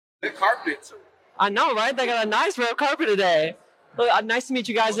The carpet too. I know, right? They got a nice red carpet today. Look, nice to meet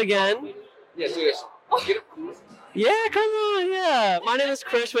you guys again. Yeah, do this. Get it. Yeah, come on, yeah. My name is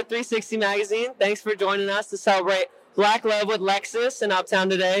Chris with 360 Magazine. Thanks for joining us to celebrate Black Love with Lexus in Uptown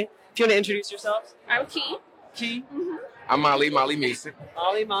today. If you want to introduce yourselves. I'm Key. Key. Mm-hmm. I'm Molly Music.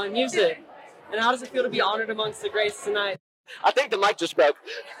 Molly Music. And how does it feel to be honored amongst the greats tonight? I think the mic just broke.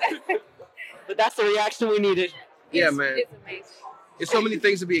 But that's the reaction we needed. Yeah, man. It's amazing. There's so many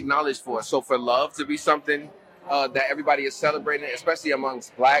things to be acknowledged for. So for love to be something that everybody is celebrating, especially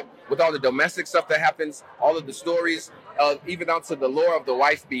amongst Black, with all the domestic stuff that happens, all of the stories, even down to the lore of the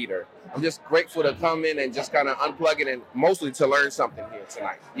wife beater. I'm just grateful to come in and just kind of unplug it and mostly to learn something here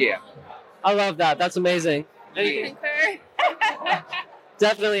tonight. Yeah. I love that. That's amazing. Concur.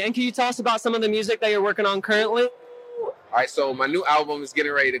 Definitely. And can you tell us about some of the music that you're working on currently? All right, so my new album is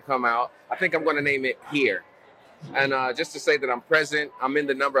getting ready to come out. I think I'm going to name it Here. And just to say that I'm present, I'm in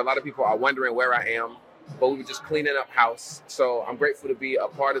the number. A lot of people are wondering where I am, but we were just cleaning up house. So I'm grateful to be a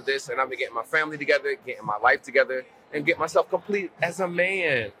part of this, and I've been getting my family together, getting my life together, and get myself complete as a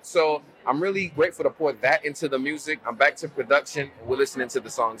man. So I'm really grateful to pour that into the music. I'm back to production. We're listening to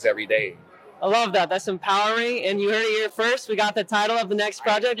the songs every day. I love that. That's empowering. And you heard it here first. We got the title of the next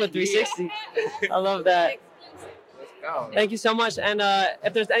project with 360. I love that. Thank you so much. And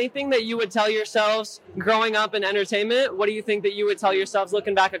if there's anything that you would tell yourselves growing up in entertainment, what do you think that you would tell yourselves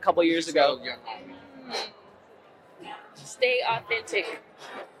looking back a couple years ago? Stay authentic.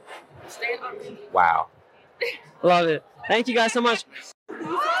 Stay authentic. Wow. Love it. Thank you guys so much.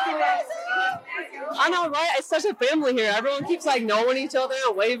 I know, right? It's such a family here. Everyone keeps like knowing each other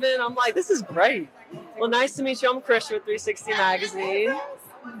and waving. I'm like, this is great. Well, nice to meet you. I'm Chris with 360 Magazine.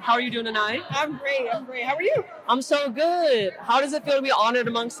 How are you doing tonight? I'm great. How are you? I'm so good. How does it feel to be honored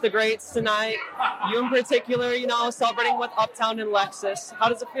amongst the greats tonight? You in particular, you know, celebrating with Uptown and Lexus. How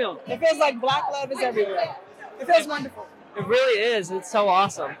does it feel? It feels like Black love is everywhere. It feels wonderful. It really is. It's so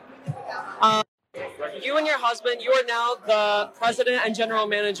awesome. You and your husband, you are now the president and general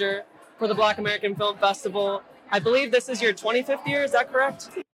manager for the Black American Film Festival. I believe this is your 25th year. Is that correct?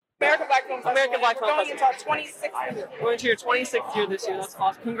 American Black Film Festival. American Black Film We're going into Festival. our 26th year. We're into your 26th year this year. That's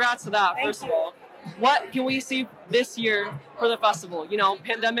awesome. Congrats to that, first of all. What can we see this year for the festival? You know,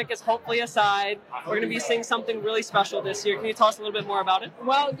 pandemic is hopefully aside. We're going to be seeing something really special this year. Can you tell us a little bit more about it?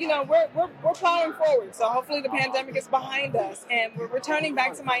 Well, you know, we're plowing forward. So hopefully the pandemic is behind us. And we're returning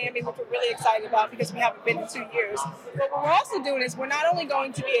back to Miami, which we're really excited about because we haven't been in 2 years. But what we're also doing is we're not only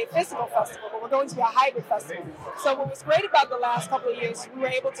going to be a physical festival, but we're going to be a hybrid festival. So what was great about the last couple of years, we were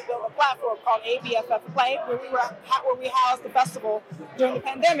able to build a platform called ABFF Play, where we housed the festival during the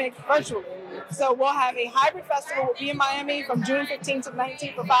pandemic virtually. So we'll have a hybrid festival. We'll be in Miami from June 15th to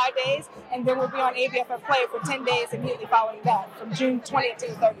 19th for 5 days, and then we'll be on ABFF Play for 10 days immediately following that, from June 20th to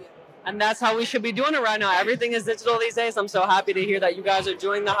the 30th. And that's how we should be doing it right now. Everything is digital these days. I'm so happy to hear that you guys are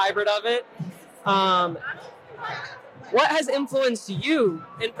doing the hybrid of it. What has influenced you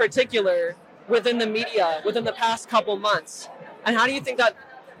in particular within the media within the past couple months? And how do you think that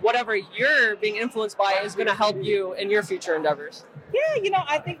whatever you're being influenced by is going to help you in your future endeavors? Yeah, you know,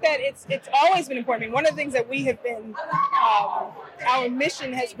 I think that it's always been important. I mean, one of the things that we have been, our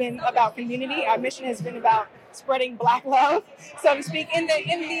mission has been about community. Our mission has been about spreading Black love, so to speak, in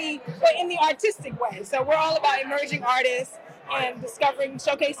the artistic way. So we're all about emerging artists and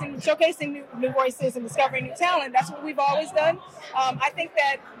showcasing new voices and discovering new talent. That's what we've always done. I think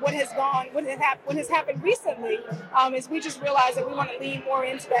that what has happened recently is we just realized that we want to lean more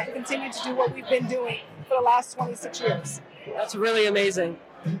into that and continue to do what we've been doing for the last 26 years. That's really amazing.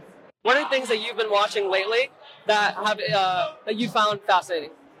 What are the things that you've been watching lately that have that you found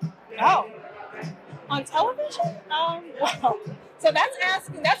fascinating? Oh, on television? Wow. So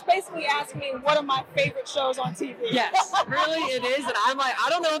that's basically asking me what are my favorite shows on TV. Yes, really it is. And I'm like, I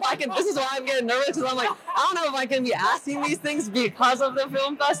don't know if I can, this is why I'm getting nervous, because I'm like, I don't know if I can be asking these things because of the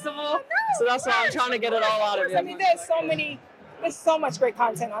film festival. So that's why I'm trying to get it all out of you. I mean, there's so much great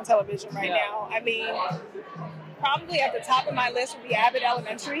content on television right now. I mean, probably at the top of my list would be Abbott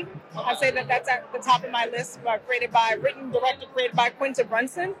Elementary. I'd say that that's at the top of my list, created by Quinta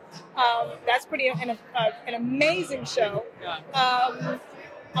Brunson. That's an amazing show.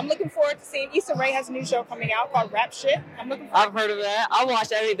 I'm looking forward to seeing Issa Rae has a new show coming out called Rap Shit. I've heard of that. I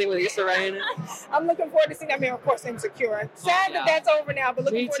watched everything with Issa Rae in it. I'm looking forward to seeing, of course, Insecure. Sad that that's over now, but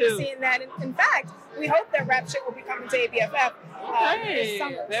looking forward to seeing that. In fact, we hope that Rap Shit will be coming to ABFF this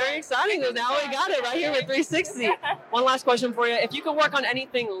summer. Very exciting. Now we got it right here with 360. One last question for you. If you could work on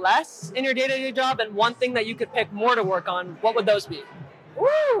anything less in your day-to-day job and one thing that you could pick more to work on, what would those be?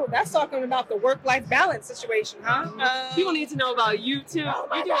 Ooh, that's talking about the work-life balance situation, huh? People need to know about you too.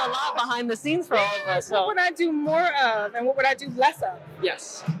 You do a lot behind the scenes for all of us. What So would I do more of, and what would I do less of?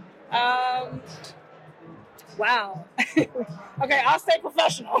 yes. Wow. Okay, I'll stay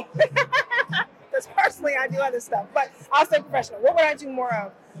professional. Because personally, I do other stuff, but I'll stay professional. What would I do more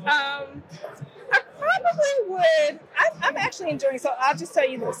of? I probably would. I'm actually enjoying. So I'll just tell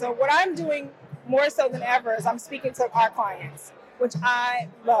you this. So what I'm doing more so than ever is I'm speaking to our clients, which I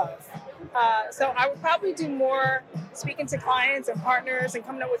love. So I would probably do more speaking to clients and partners and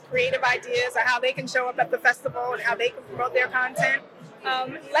coming up with creative ideas on how they can show up at the festival and how they can promote their content.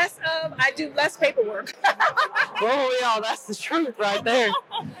 I do less paperwork. Oh yeah, that's the truth right there.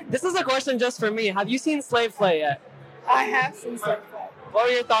 This is a question just for me. Have you seen Slave Play yet? I have seen Slave Play. What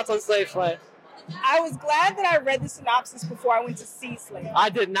were your thoughts on Slave Play? I was glad that I read the synopsis before I went to see Slave Play. I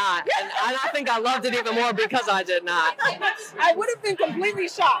did not, and I think I loved it even more because I did not. I would have been completely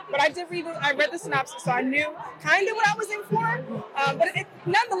shocked, but I did read I read the synopsis, so I knew kind of what I was in for. But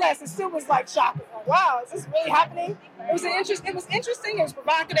nonetheless, it still was like shocking. Like, wow, is this really happening? It was interesting. It was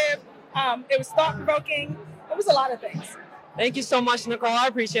provocative. It was thought provoking. It was a lot of things. Thank you so much, Nicole. I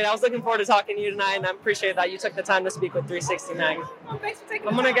appreciate it. I was looking forward to talking to you tonight, and I appreciate that you took the time to speak with 360 Magazine. Oh, thanks for taking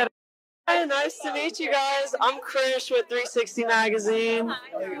I'm the gonna time. get. Hi, nice to meet you guys. I'm Krish with 360 Magazine.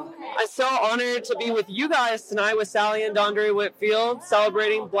 I'm so honored to be with you guys tonight with Sally and Dondre Whitfield,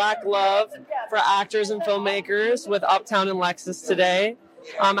 celebrating Black love for actors and filmmakers with Uptown and Lexus today.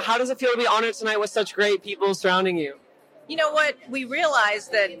 How does it feel to be honored tonight with such great people surrounding you? You know what? We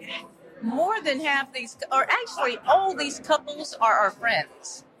realized that more than half these, or actually all these couples are our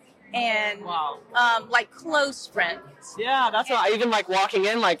friends. And Wow. Like close friends. Yeah, that's what I even like walking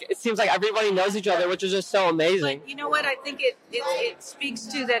in. Like it seems like everybody knows each other, which is just so amazing. But you know what? I think it speaks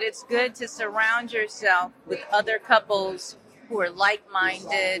to that it's good to surround yourself with other couples who are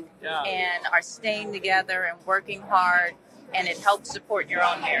like-minded Yeah. and are staying together and working hard, and it helps support your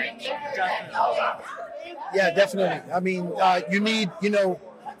own marriage. Yeah, definitely. I mean, you need,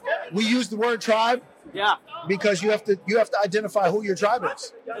 we use the word tribe Yeah, because you have to identify who your tribe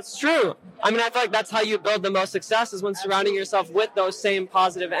is. it's true. I mean, I feel like that's how you build the most success is when surrounding yourself with those same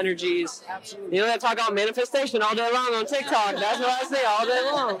positive energies. Absolutely. You know, they talk about manifestation all day long on TikTok. That's what I say all day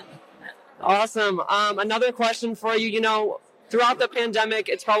long. Awesome. Another question for you. You know, throughout the pandemic,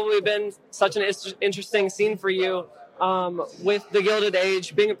 it's probably been such an interesting scene for you with The Gilded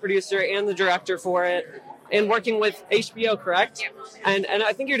Age, being a producer and the director for it, and working with HBO, correct? And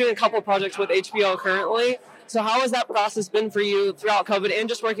I think you're doing a couple projects with HBO currently. So how has that process been for you throughout COVID and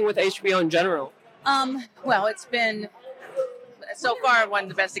just working with HBO in general? Well, it's been so far one of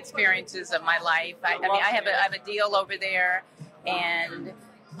the best experiences of my life. I mean, I have a deal over there, and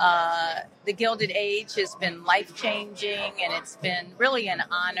The Gilded Age has been life-changing, and it's been really an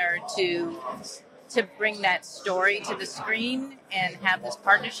honor to bring that story to the screen and have this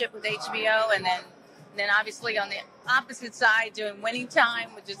partnership with HBO, and then obviously on the opposite side doing Winning Time,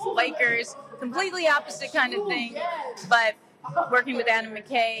 which is Lakers, completely opposite kind of thing, but working with Adam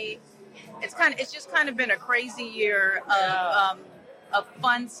McKay, it's just kind of been a crazy year of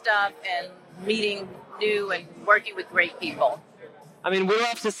fun stuff and meeting new and working with great people. I mean, we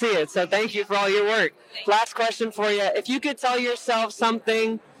love to see it, so thank you for all your work. Last question for you. If you could tell yourself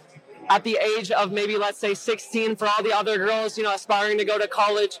something at the age of maybe, let's say, 16 for all the other girls, aspiring to go to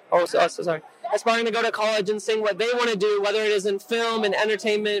college, aspiring to go to college and sing what they want to do, whether it is in film and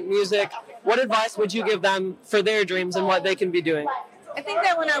entertainment, music, what advice would you give them for their dreams and what they can be doing? I think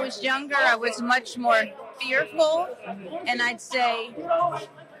that when I was younger, I was much more fearful, and I'd say,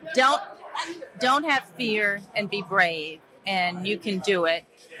 don't have fear and be brave, and you can do it.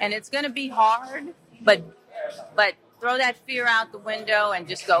 And it's going to be hard, but throw that fear out the window and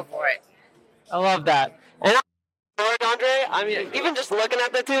just go for it. I love that. And Andre, I mean, even just looking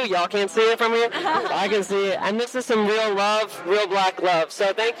at the two, y'all can't see it from here. I can see it. And this is some real love, real Black love.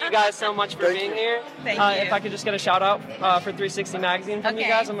 So thank you guys so much for being here. Thank you. If I could just get a shout out for 360 Magazine from you Okay.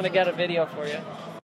 guys, I'm going to get a video for you.